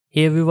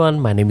Hey everyone,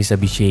 my name is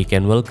Abhishek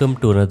and welcome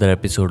to another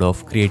episode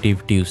of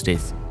Creative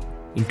Tuesdays.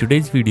 In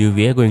today's video,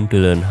 we are going to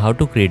learn how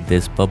to create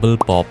this bubble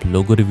pop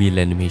logo reveal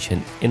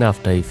animation in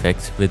After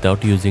Effects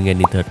without using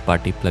any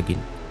third-party plugin.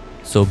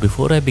 So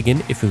before I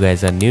begin, if you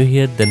guys are new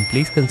here, then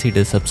please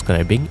consider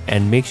subscribing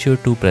and make sure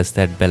to press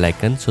that bell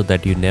icon so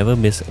that you never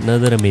miss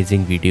another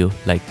amazing video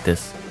like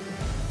this.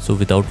 So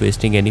without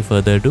wasting any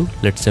further ado,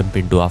 let's jump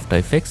into After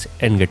Effects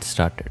and get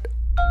started.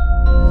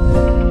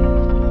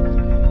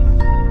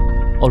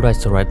 Alright,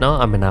 so right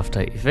now I'm in After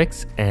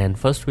Effects and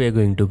first we are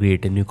going to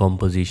create a new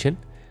composition.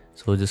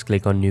 So just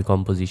click on new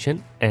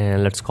composition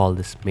and let's call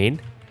this main.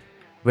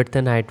 Width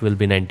and height will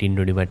be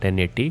 1920 by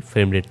 1080,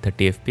 frame rate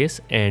 30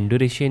 fps and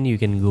duration you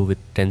can go with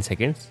 10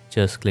 seconds.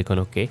 Just click on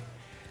OK.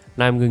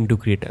 Now I'm going to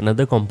create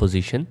another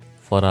composition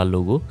for our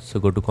logo. So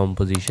go to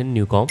composition,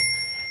 new comp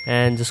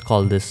and just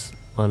call this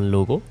one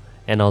logo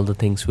and all the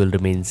things will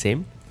remain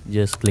same.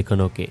 Just click on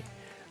OK.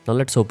 Now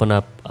let's open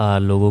up our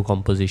logo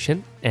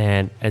composition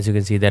and as you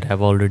can see that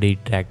I've already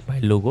dragged my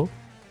logo.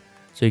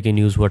 So you can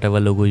use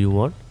whatever logo you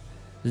want.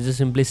 Just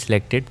simply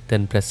select it,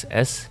 then press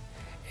S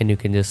and you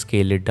can just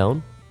scale it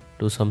down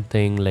to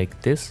something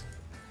like this.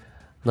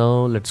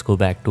 Now let's go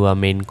back to our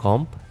main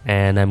comp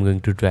and I'm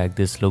going to drag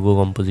this logo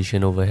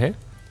composition over here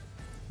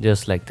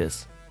just like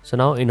this. So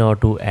now in order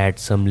to add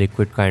some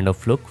liquid kind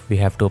of look, we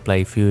have to apply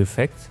a few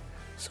effects.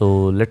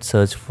 So let's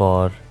search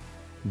for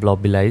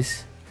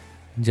Blobilize.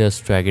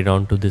 Just drag it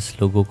onto this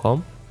logo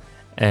comp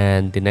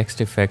and the next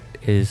effect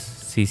is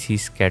CC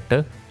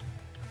scatter.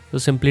 So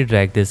simply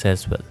drag this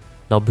as well.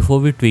 Now before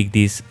we tweak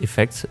these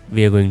effects,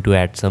 we are going to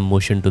add some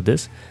motion to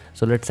this.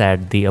 So let's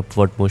add the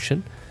upward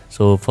motion.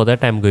 So for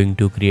that I'm going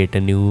to create a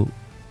new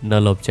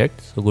null object.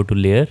 So go to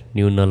layer,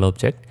 new null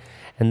object,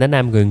 and then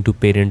I'm going to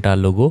parent our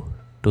logo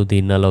to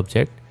the null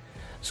object.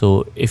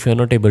 So if you're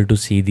not able to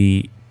see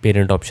the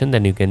parent option,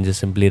 then you can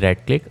just simply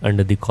right click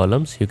under the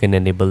columns, you can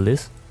enable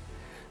this.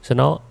 So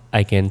now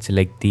I can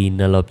select the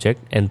null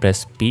object and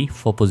press P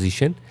for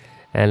position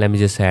and let me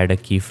just add a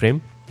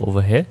keyframe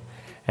over here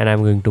and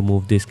I'm going to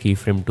move this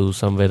keyframe to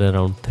somewhere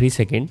around 3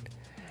 seconds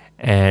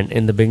and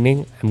in the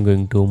beginning I'm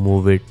going to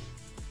move it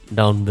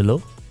down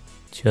below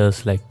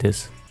just like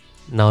this.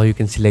 Now you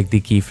can select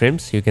the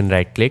keyframes, you can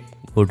right click,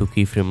 go to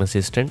keyframe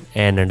assistant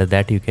and under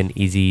that you can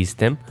easy ease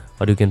them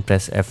or you can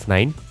press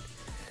F9.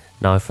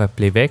 Now if I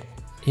play back,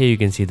 here you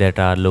can see that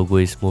our logo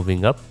is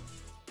moving up,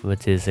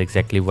 which is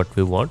exactly what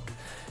we want.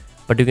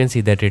 But you can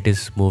see that it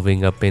is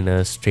moving up in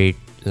a straight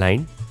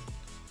line.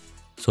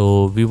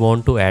 So we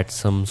want to add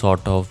some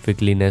sort of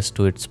wiggliness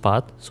to its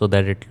path so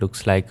that it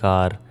looks like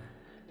our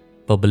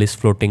bubble is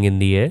floating in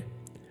the air.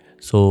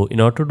 So in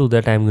order to do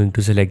that, I'm going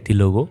to select the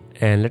logo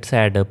and let's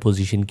add a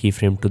position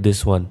keyframe to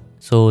this one.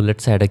 So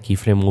let's add a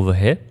keyframe over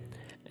here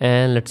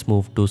and let's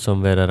move to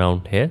somewhere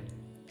around here.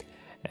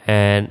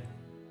 And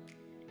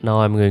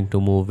now I'm going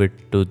to move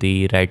it to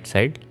the right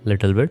side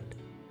little bit.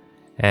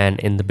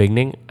 And in the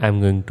beginning I'm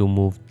going to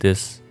move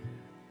this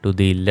to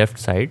the left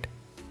side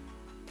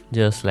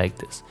just like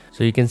this.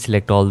 So you can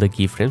select all the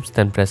keyframes,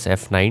 then press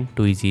F9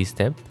 to easy ease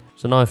them.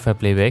 So now if I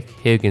play back,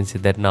 here you can see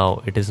that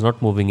now it is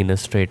not moving in a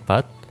straight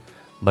path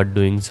but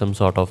doing some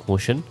sort of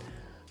motion,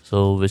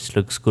 so which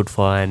looks good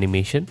for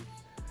animation.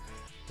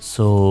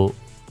 So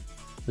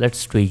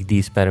let's tweak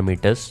these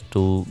parameters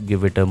to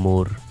give it a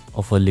more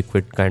of a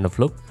liquid kind of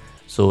look.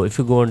 So if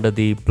you go under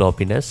the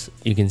blobbiness,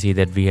 you can see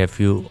that we have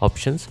few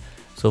options.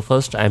 So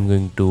first I'm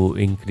going to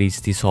increase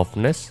the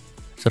softness.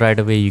 So right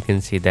away you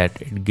can see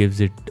that it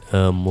gives it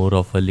more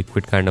of a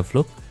liquid kind of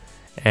look.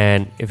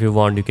 And if you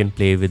want, you can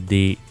play with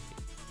the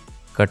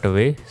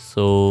cutaway.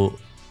 So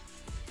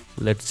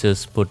let's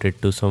just put it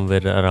to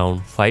somewhere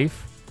around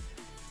 5.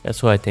 Yeah,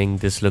 so I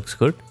think this looks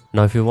good.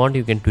 Now if you want,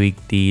 you can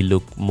tweak the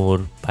look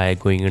more by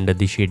going under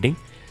the shading.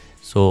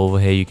 So over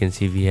here you can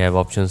see we have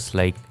options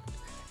like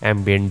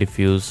ambient,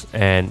 diffuse,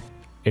 and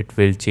it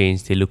will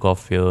change the look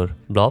of your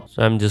blob.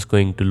 So I'm just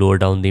going to lower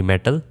down the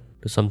metal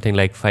to something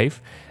like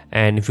 5.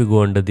 And if you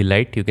go under the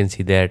light, you can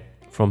see that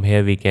from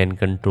here we can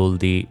control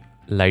the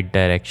light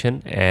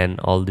direction and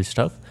all this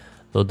stuff.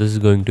 So this is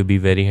going to be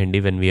very handy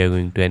when we are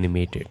going to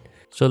animate it.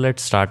 So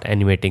let's start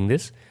animating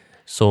this.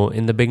 So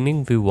in the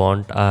beginning we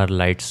want our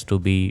lights to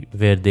be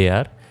where they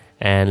are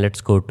and let's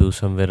go to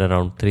somewhere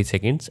around 3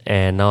 seconds.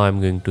 And now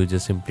I'm going to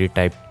just simply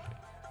type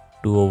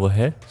 2 over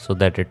here so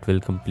that it will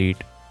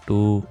complete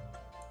 2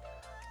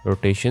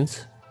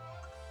 rotations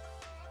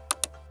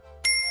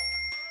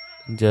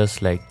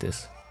just like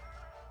this.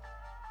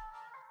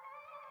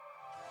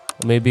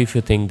 Maybe if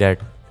you think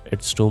that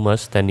it's too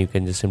much, then you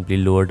can just simply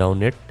lower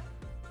down it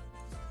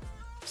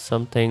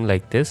something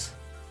like this.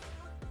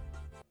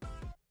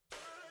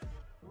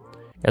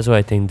 Yeah, so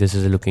I think this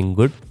is looking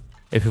good.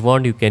 If you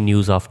want, you can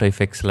use After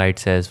Effects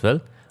lights as well,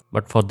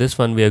 but for this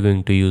one we are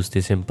going to use the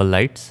simple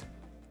lights.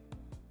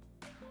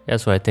 Yeah,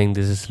 so I think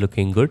this is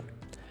looking good.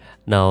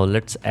 Now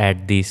let's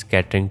add the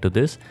scattering to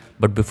this,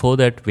 but before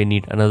that we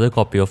need another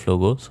copy of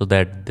logo so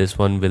that this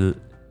one will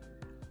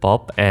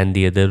pop and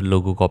the other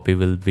logo copy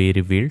will be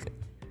revealed.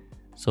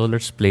 So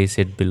let's place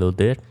it below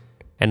there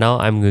And now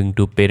I'm going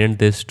to parent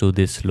this to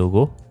this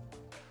logo.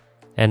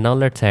 And now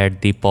let's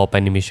add the pop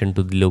animation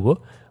to the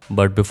logo.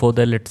 But before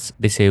that, let's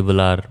disable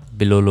our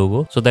below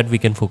logo so that we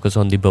can focus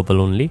on the bubble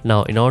only.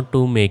 Now in order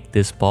to make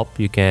this pop,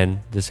 you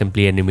can just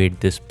simply animate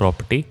this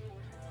property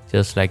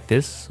just like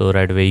this. So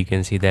right away you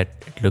can see that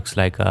it looks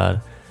like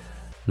our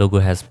logo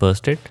has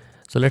bursted.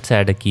 So let's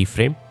add a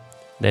keyframe.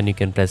 Then you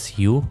can press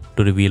U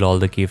to reveal all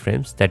the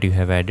keyframes that you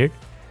have added.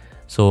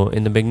 So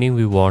in the beginning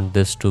we want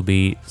this to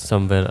be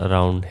somewhere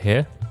around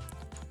here.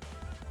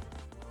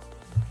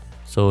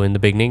 So in the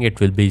beginning it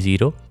will be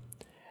 0,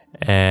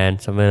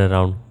 and somewhere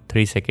around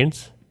 3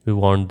 seconds we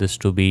want this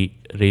to be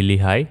really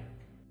high,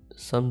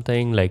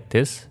 something like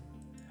this.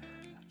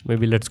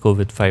 Maybe let's go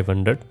with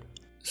 500.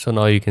 So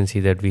now you can see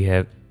that we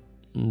have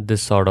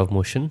this sort of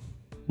motion.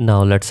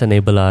 Now let's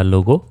enable our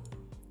logo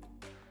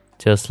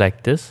just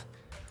like this.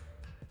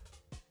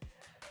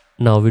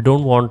 Now we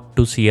don't want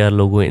to see our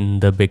logo in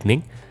the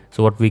beginning,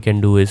 so what we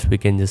can do is we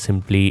can just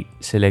simply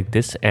select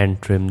this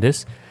and trim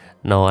this.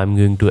 Now I'm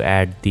going to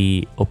add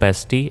the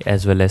opacity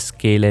as well as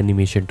scale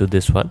animation to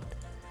this one.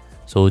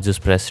 So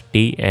just press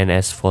T and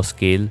S for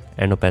scale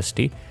and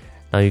opacity.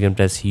 Now you can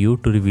press U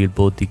to reveal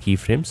both the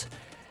keyframes.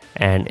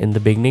 And in the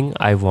beginning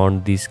I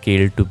want the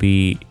scale to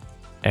be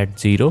at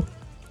 0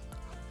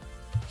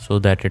 so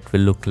that it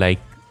will look like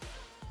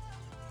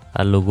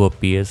our logo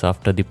appears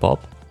after the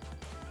pop.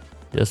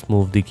 Just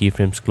move the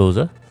keyframes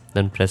closer,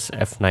 then press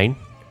F9.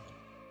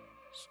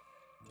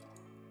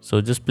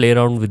 So just play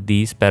around with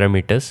these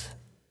parameters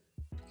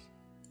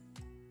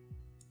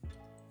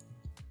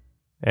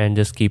and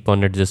just keep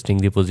on adjusting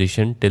the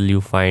position till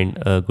you find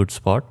a good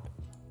spot.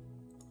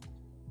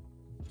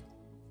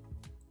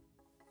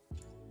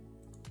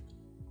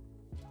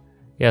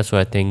 Yeah, so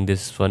I think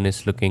this one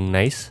is looking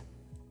nice.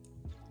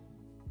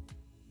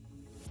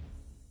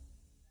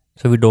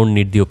 So we don't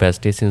need the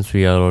opacity since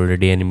we are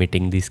already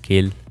animating the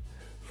scale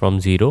from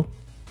 0.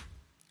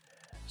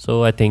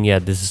 So I think, yeah,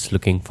 this is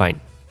looking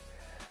fine.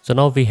 So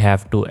now we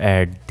have to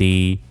add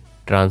the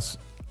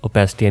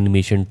opacity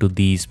animation to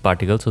these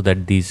particles so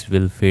that these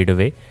will fade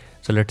away.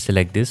 So let's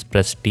select this,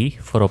 press T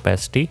for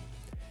opacity,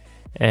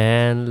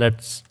 and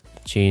let's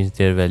change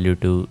their value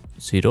to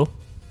 0.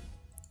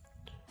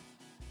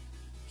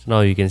 So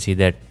now you can see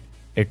that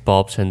it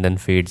pops and then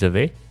fades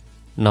away.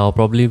 Now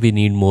probably we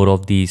need more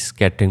of these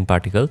scattering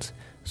particles.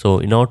 So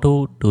in order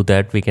to do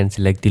that, we can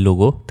select the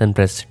logo, then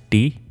press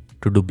T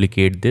to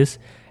duplicate this,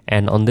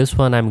 and on this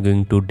one I'm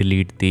going to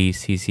delete the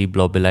CC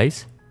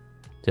Blobilize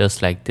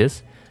just like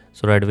this.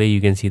 So right away you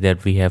can see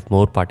that we have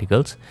more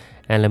particles,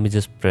 and let me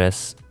just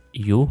press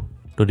U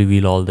to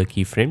reveal all the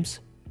keyframes.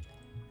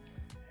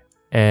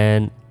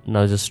 And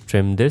now just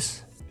trim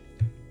this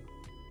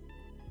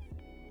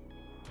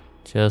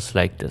just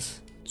like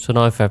this. So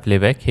now if I play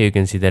back, here you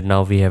can see that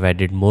now we have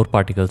added more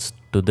particles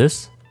to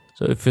this.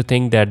 So if you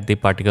think that the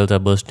particles are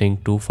bursting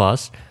too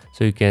fast,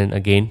 so you can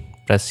again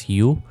press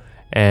U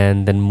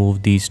and then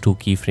move these two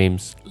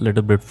keyframes a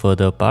little bit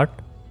further apart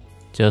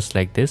just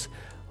like this.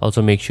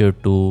 Also make sure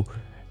to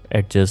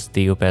adjust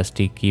the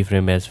opacity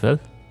keyframe as well.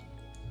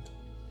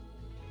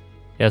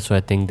 Yeah, so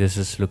I think this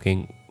is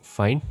looking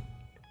fine.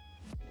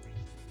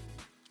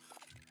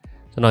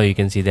 So now you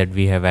can see that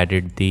we have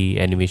added the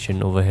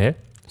animation over here.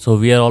 So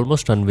we are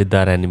almost done with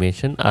our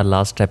animation. Our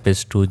last step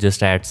is to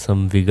just add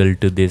some wiggle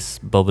to this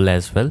bubble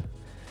as well.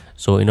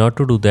 So in order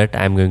to do that,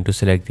 I'm going to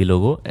select the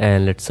logo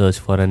and let's search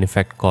for an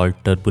effect called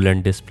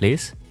turbulent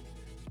displace.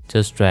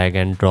 Just drag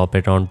and drop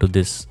it onto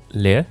this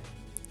layer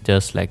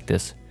just like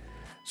this.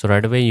 So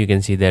right away you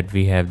can see that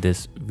we have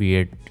this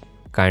weird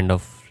kind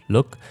of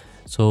look.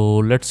 So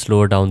let's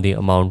lower down the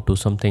amount to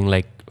something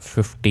like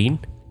 15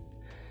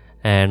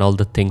 and all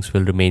the things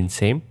will remain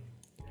same.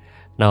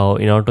 Now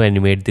in order to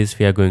animate this,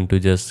 we are going to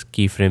just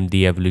keyframe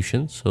the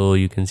evolution. So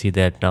you can see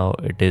that now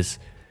it is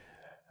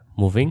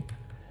moving.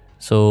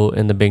 So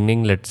in the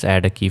beginning, let's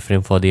add a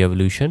keyframe for the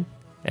evolution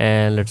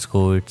and let's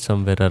go it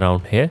somewhere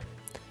around here,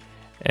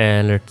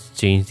 and let's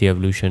change the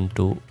evolution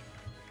to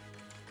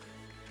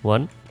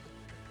 1,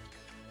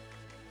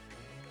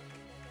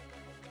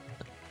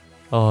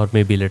 or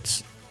maybe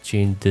let's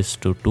change this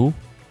to 2.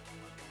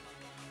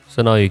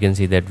 So now you can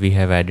see that we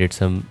have added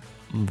some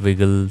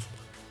wiggle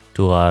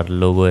to our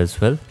logo as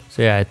well.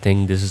 So yeah, I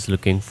think this is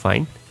looking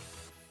fine.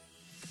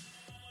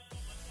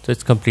 So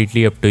it's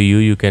completely up to you.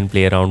 You can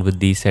play around with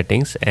these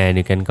settings and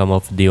you can come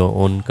up with your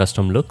own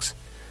custom looks.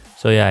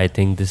 So yeah, I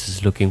think this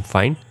is looking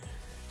fine.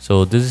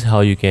 So this is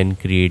how you can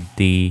create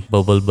the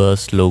bubble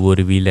burst logo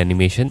reveal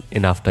animation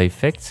in After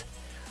Effects.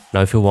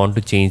 Now if you want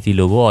to change the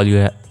logo, all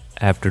you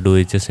have to do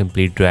is just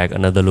simply drag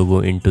another logo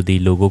into the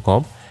logo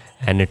comp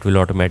and it will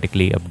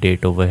automatically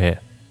update over here.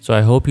 So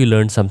I hope you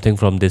learned something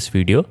from this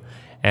video.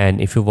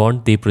 And if you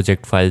want, the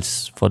project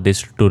files for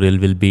this tutorial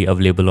will be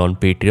available on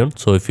Patreon.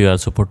 So if you are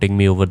supporting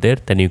me over there,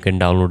 then you can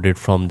download it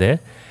from there.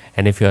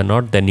 And if you are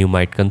not, then you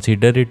might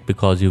consider it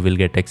because you will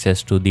get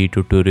access to the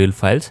tutorial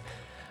files.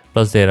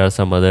 Plus there are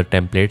some other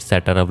templates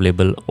that are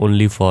available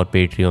only for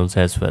Patreons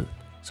as well.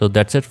 So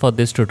that's it for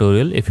this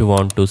tutorial. If you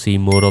want to see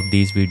more of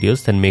these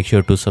videos, then make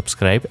sure to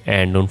subscribe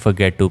and don't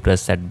forget to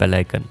press that bell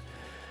icon.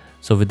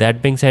 So with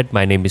that being said,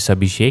 my name is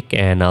Abhishek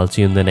and I'll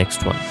see you in the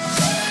next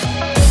one.